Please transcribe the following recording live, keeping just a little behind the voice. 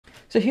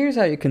So here's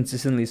how you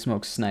consistently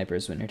smoke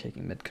snipers when you're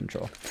taking mid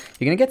control.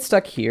 You're going to get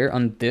stuck here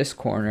on this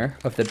corner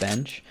of the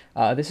bench.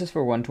 This is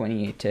for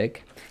 128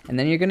 tick. And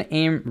then you're going to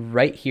aim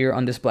right here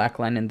on this black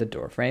line in the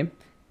door frame.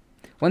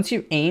 Once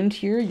you've aimed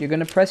here, you're going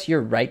to press your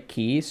right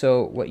key.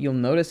 So what you'll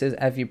notice is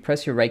as you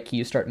press your right key,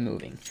 you start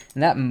moving.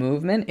 And that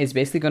movement is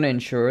basically going to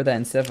ensure that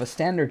instead of a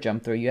standard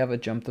jump throw, you have a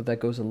jump throw that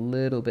goes a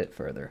little bit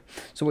further.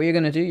 So what you're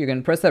going to do, you're going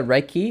to press that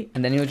right key,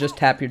 and then you'll just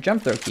tap your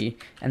jump throw key.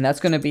 And that's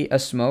going to be a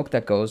smoke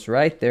that goes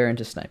right there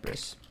into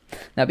snipers.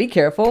 Now be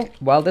careful,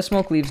 while this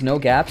smoke leaves no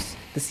gaps,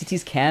 the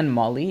CTs can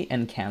molly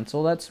and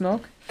cancel that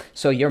smoke.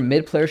 So your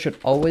mid player should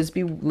always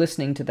be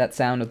listening to that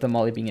sound of the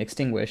molly being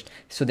extinguished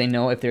so they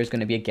know if there's going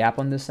to be a gap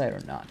on this side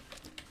or not.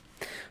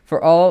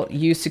 For all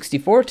you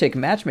 64 tick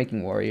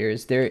matchmaking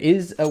warriors, there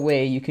is a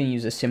way you can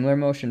use a similar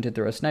motion to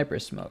throw a sniper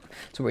smoke.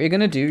 So what you're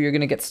going to do, you're going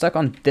to get stuck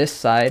on this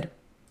side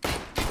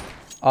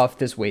of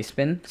this waste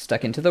bin,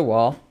 stuck into the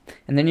wall,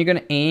 and then you're going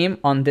to aim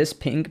on this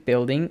pink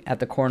building at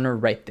the corner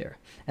right there.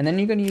 And then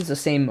you're going to use the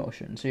same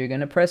motion. So you're going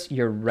to press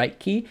your right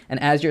key, and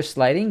as you're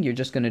sliding, you're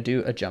just going to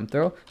do a jump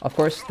throw. Of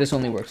course, this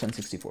only works on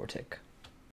 64 tick.